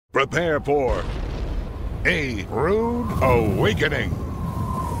Prepare for a Rood Awakening.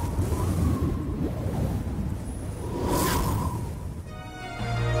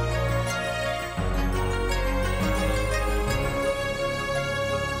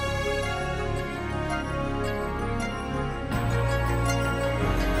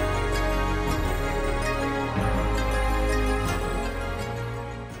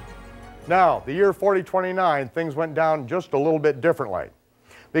 Now, the year 4029, things went down just a little bit differently.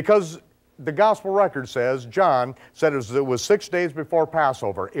 Because the gospel record says, John said it was 6 days before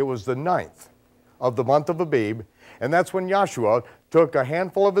Passover. It was the 9th of the month of Abib, and that's when Yahshua took a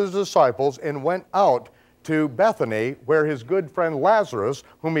handful of his disciples and went out to Bethany, where his good friend Lazarus,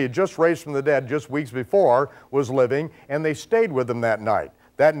 whom he had just raised from the dead just weeks before, was living, and they stayed with him that night.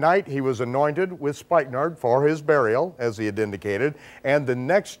 That night he was anointed with spikenard for his burial, as he had indicated, and the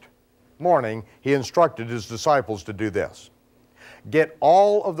next morning he instructed his disciples to do this. Get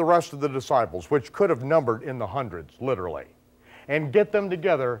all of the rest of the disciples, which could have numbered in the hundreds, literally, and get them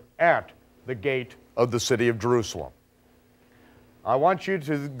together at the gate of the city of Jerusalem. I want you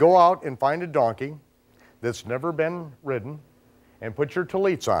to go out and find a donkey that's never been ridden and put your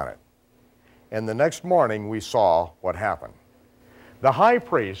tallits on it. And the next morning we saw what happened. The high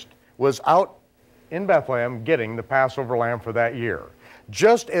priest was out in Bethlehem getting the Passover lamb for that year.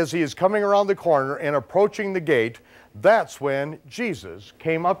 Just as he is coming around the corner and approaching the gate, that's when Jesus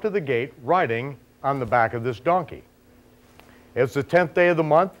came up to the gate riding on the back of this donkey. It's the 10th day of the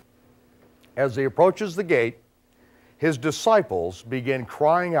month. As he approaches the gate, his disciples begin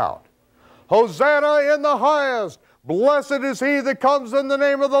crying out, "Hosanna in the highest! Blessed is he that comes in the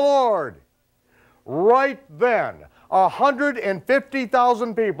name of the Lord!" Right then,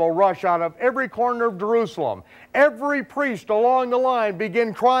 150,000 people rush out of every corner of Jerusalem. Every priest along the line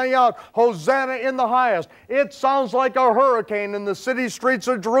begin crying out, "Hosanna in the highest." It sounds like a hurricane in the city streets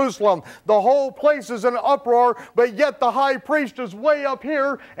of Jerusalem. The whole place is in uproar, but yet the high priest is way up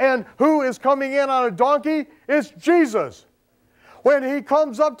here, and who is coming in on a donkey? It's Jesus. When he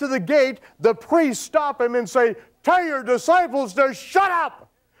comes up to the gate, the priests stop him and say, "Tell your disciples to shut up!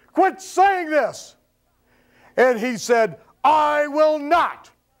 Quit saying this!" And he said, "I will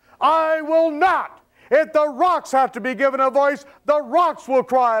not. I will not. If the rocks have to be given a voice, the rocks will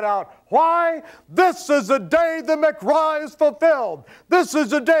cry it out." Why? This is the day the Mikra is fulfilled. This is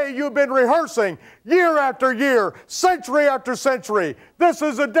the day you've been rehearsing year after year, century after century. This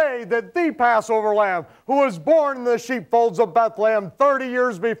is the day that the Passover lamb, who was born in the sheepfolds of Bethlehem 30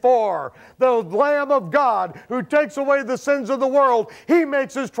 years before, the Lamb of God who takes away the sins of the world, he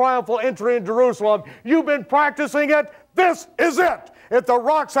makes his triumphal entry in Jerusalem. You've been practicing it. This is it. If the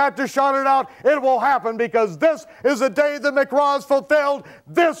rocks have to shout it out, it will happen, because this is the day the Mikra is fulfilled.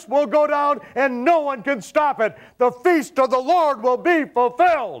 This will go down and no one can stop it. The feast of the Lord will be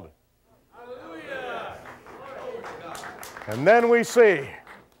fulfilled. Hallelujah. And then we see,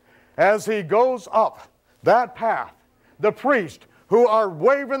 as he goes up that path, the priests who are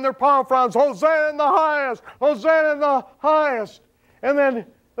waving their palm fronds, "Hosanna in the highest, Hosanna in the highest." And then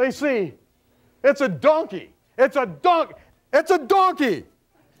they see, it's a donkey. It's a donkey. It's a donkey.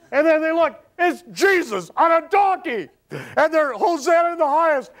 And then they look, it's Jesus on a donkey. And they're, "Hosanna in the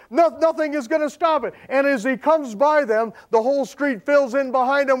highest." Nothing is going to stop it. And as he comes by them, the whole street fills in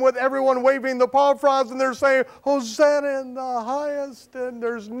behind him with everyone waving the palm fronds, and they're saying, "Hosanna in the highest." And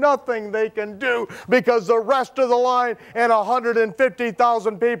there's nothing they can do, because the rest of the line and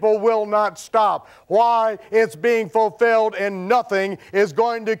 150,000 people will not stop. Why? It's being fulfilled, and nothing is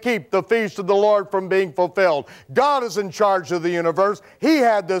going to keep the feast of the Lord from being fulfilled. God is in charge of the universe. He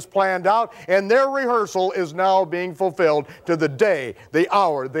had this planned out, and their rehearsal is now being fulfilled to the day, the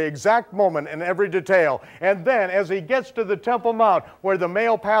hour, the exact moment, and every detail. And then as he gets to the Temple Mount, where the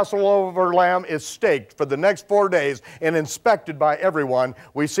male Passover lamb is staked for the next 4 days and inspected by everyone,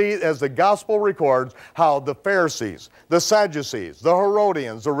 we see, as the gospel records, how the Pharisees, the Sadducees, the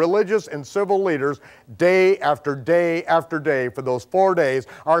Herodians, the religious and civil leaders, day after day after day for those 4 days,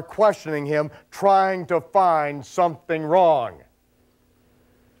 are questioning him, trying to find something wrong.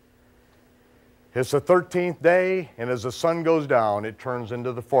 It's the 13th day, and as the sun goes down, it turns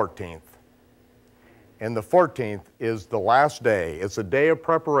into the 14th. And the 14th is the last day. It's a day of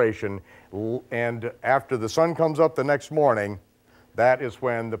preparation, and after the sun comes up the next morning, that is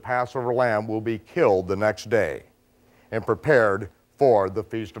when the Passover lamb will be killed the next day and prepared for the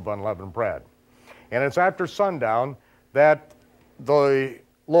Feast of Unleavened Bread. And it's after sundown that the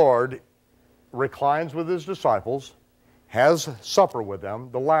Lord reclines with his disciples, has supper with them,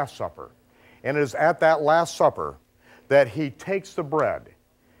 the Last Supper. And it is at that Last Supper that he takes the bread,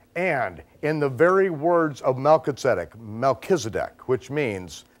 and in the very words of Melchizedek, which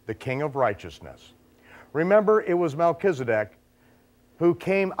means the King of Righteousness. Remember, it was Melchizedek who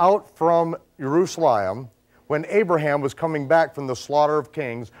came out from Jerusalem when Abraham was coming back from the slaughter of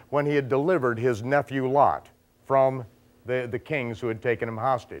kings, when he had delivered his nephew Lot from the kings who had taken him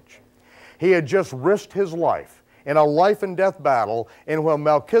hostage. He had just risked his life in a life and death battle, and when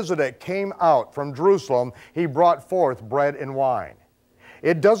Melchizedek came out from Jerusalem, he brought forth bread and wine.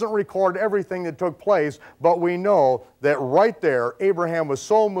 It doesn't record everything that took place, but we know that right there, Abraham was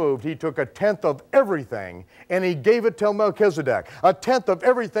so moved, he took a tenth of everything and he gave it to Melchizedek. A tenth of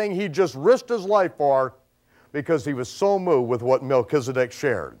everything he just risked his life for, because he was so moved with what Melchizedek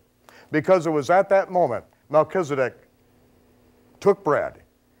shared. Because it was at that moment, Melchizedek took bread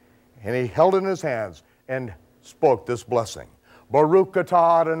and he held it in his hands and spoke this blessing. Baruch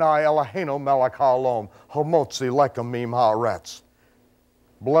atah Adonai Eloheinu melech haolam, hamotzi lechem mim haaretz.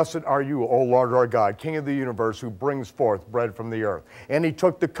 Blessed are you, O Lord our God, King of the universe, who brings forth bread from the earth. And he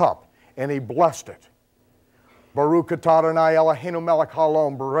took the cup and he blessed it. Baruch atah Adonai Eloheinu melech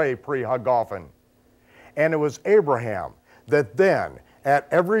haolam berei pri hagafen. And it was Abraham that then, at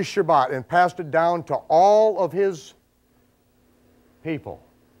every Shabbat, and passed it down to all of his people,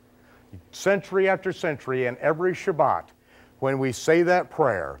 century after century, and every Shabbat, when we say that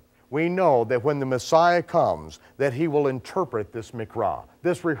prayer, we know that when the Messiah comes, that he will interpret this mikra,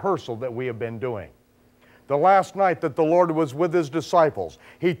 this rehearsal that we have been doing. The last night that the Lord was with his disciples,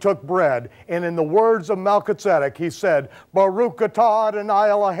 he took bread, and in the words of Melchizedek, he said, Baruch atah Adonai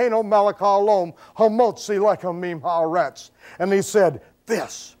Eloheinu melech haolam, hamotzi lechem mim haaretz. And he said,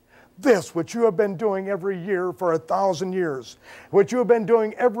 this which you have been doing every year for 1,000 years, which you have been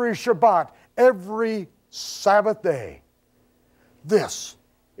doing every Shabbat, every Sabbath day, this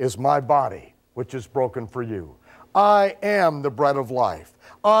is my body, which is broken for you. I am the bread of life.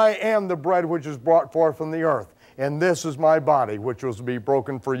 I am the bread which is brought forth from the earth. And this is my body, which will be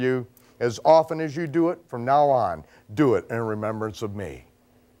broken for you. As often as you do it, from now on, do it in remembrance of me.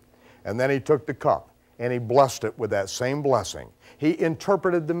 And then he took the cup, and he blessed it with that same blessing. He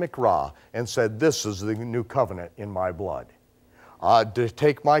interpreted the mikra and said, this is the new covenant in my blood.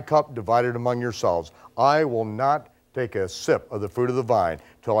 Take my cup, divide it among yourselves. I will not take a sip of the fruit of the vine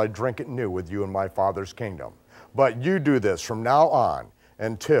till I drink it new with you in my Father's kingdom. But you do this from now on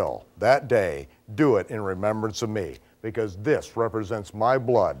until that day. Do it in remembrance of me, because this represents my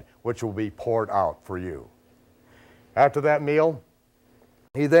blood, which will be poured out for you. After that meal,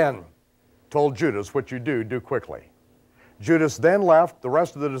 he then told Judas, what you do quickly. Judas then left. The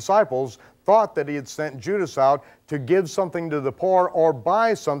rest of the disciples thought that he had sent Judas out to give something to the poor or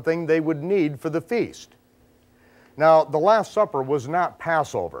buy something they would need for the feast. Now, the Last Supper was not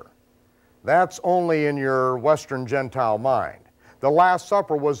Passover. That's only in your Western Gentile mind. The Last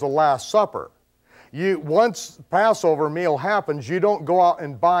Supper was the Last Supper. Once Passover meal happens, you don't go out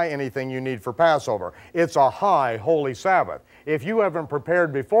and buy anything you need for Passover. It's a high holy Sabbath. If you haven't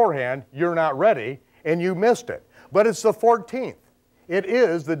prepared beforehand, you're not ready, and you missed it. But it's the 14th. It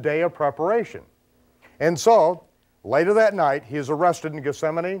is the day of preparation. And so, later that night, he is arrested in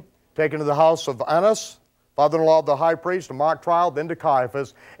Gethsemane, taken to the house of Annas, father-in-law of the high priest, a mock trial, then to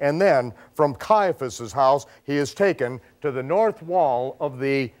Caiaphas, and then from Caiaphas' house, he is taken to the north wall of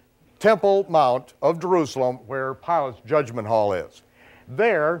the Temple Mount of Jerusalem, where Pilate's judgment hall is.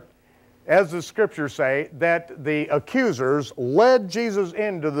 There, as the scriptures say, that the accusers led Jesus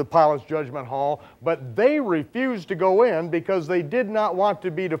into the Pilate's judgment hall, but they refused to go in because they did not want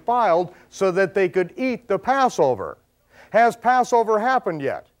to be defiled so that they could eat the Passover. Has Passover happened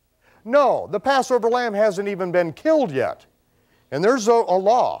yet? No, the Passover lamb hasn't even been killed yet. And there's a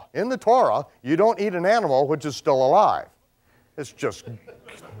law in the Torah, you don't eat an animal which is still alive. It's just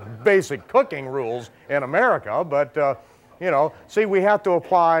basic cooking rules in America, but you know, see, we have to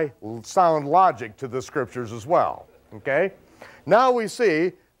apply sound logic to the scriptures as well, okay? Now we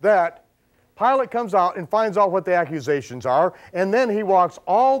see that Pilate comes out and finds out what the accusations are, and then he walks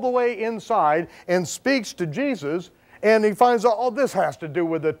all the way inside and speaks to Jesus, and he finds out, oh, this has to do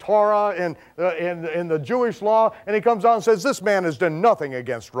with the Torah and the Jewish law, and he comes out and says, this man has done nothing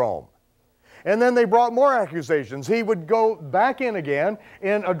against Rome. And then they brought more accusations. He would go back in again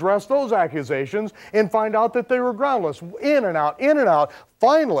and address those accusations and find out that they were groundless. In and out, in and out.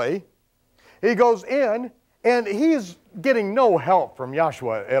 Finally, he goes in and he's getting no help from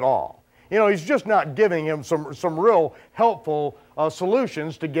Yahshua at all. You know, he's just not giving him some real helpful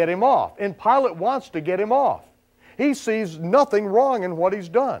solutions to get him off. And Pilate wants to get him off. He sees nothing wrong in what he's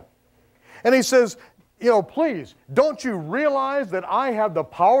done. And he says, you know, please, don't you realize that I have the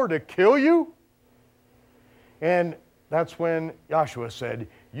power to kill you? And that's when Yahshua said,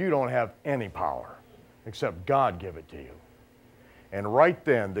 you don't have any power except God give it to you. And right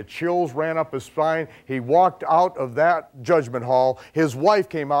then, the chills ran up his spine. He walked out of that judgment hall. His wife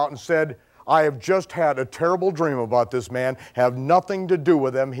came out and said, I have just had a terrible dream about this man. Have nothing to do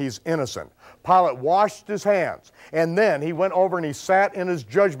with him. He's innocent. Pilate washed his hands, and then he went over and he sat in his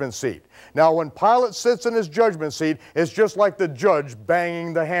judgment seat. Now, when Pilate sits in his judgment seat, it's just like the judge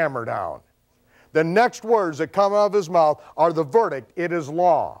banging the hammer down. The next words that come out of his mouth are the verdict, it is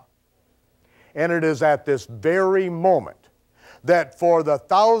law. And it is at this very moment that for the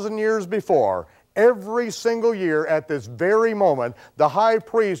 1,000 years before, every single year at this very moment, the high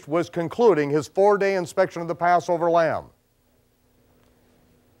priest was concluding his 4-day inspection of the Passover lamb.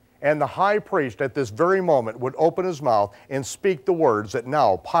 And the high priest at this very moment would open his mouth and speak the words that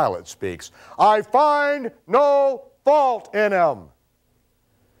now Pilate speaks. I find no fault in him.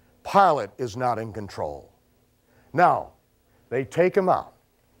 Pilate is not in control. Now, they take him out.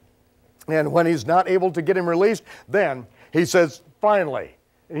 And when he's not able to get him released, then he says, finally,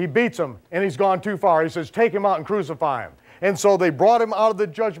 and he beats him, and he's gone too far. He says, take him out and crucify him. And so they brought him out of the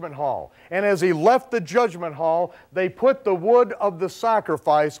judgment hall. And as he left the judgment hall, they put the wood of the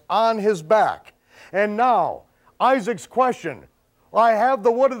sacrifice on his back. And now, Isaac's question, I have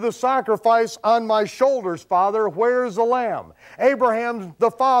the wood of the sacrifice on my shoulders, Father. Where is the lamb? Abraham,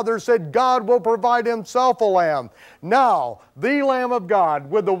 the father, said God will provide himself a lamb. Now, the Lamb of God,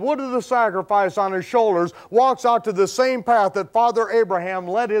 with the wood of the sacrifice on his shoulders, walks out to the same path that Father Abraham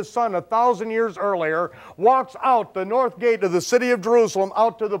led his son 1,000 years earlier, walks out the north gate of the city of Jerusalem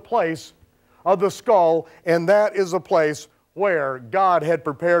out to the place of the skull, and that is a place where God had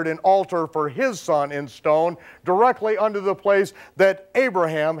prepared an altar for his son in stone, directly under the place that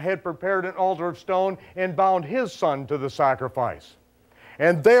Abraham had prepared an altar of stone and bound his son to the sacrifice.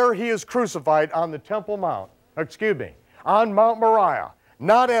 And there he is crucified on the Temple Mount, on Mount Moriah,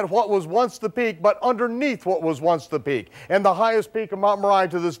 not at what was once the peak, but underneath what was once the peak. And the highest peak of Mount Moriah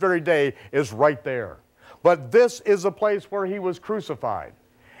to this very day is right there. But this is a place where he was crucified.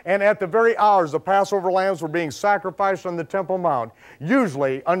 And at the very hours the Passover lambs were being sacrificed on the Temple Mount,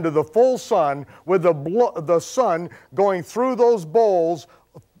 usually under the full sun, with the sun going through those bowls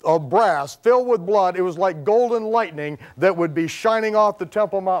of brass filled with blood. It was like golden lightning that would be shining off the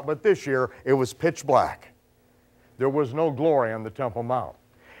Temple Mount. But this year, it was pitch black. There was no glory on the Temple Mount.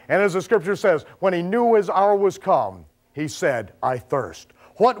 And as the Scripture says, when he knew his hour was come, he said, I thirst.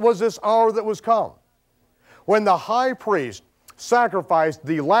 What was this hour that was come? When the high priest sacrificed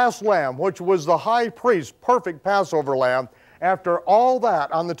the last lamb, which was the high priest's perfect Passover lamb, after all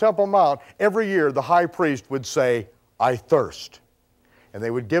that on the Temple Mount, every year the high priest would say, I thirst. And they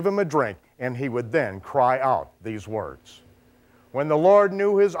would give him a drink, and he would then cry out these words. When the Lord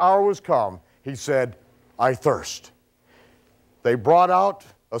knew his hour was come, he said, I thirst. They brought out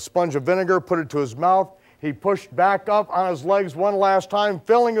a sponge of vinegar, put it to his mouth. He pushed back up on his legs one last time,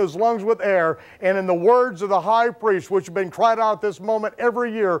 filling his lungs with air. And in the words of the high priest, which have been cried out at this moment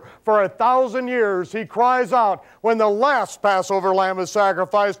every year for 1,000 years, he cries out, when the last Passover lamb is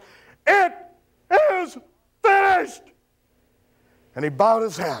sacrificed, it is finished. And he bowed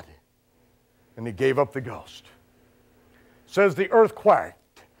his head, and he gave up the ghost. It says the earth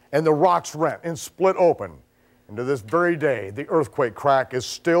quaked, and the rocks rent and split open. And to this very day, the earthquake crack is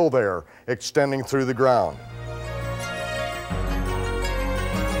still there, extending through the ground.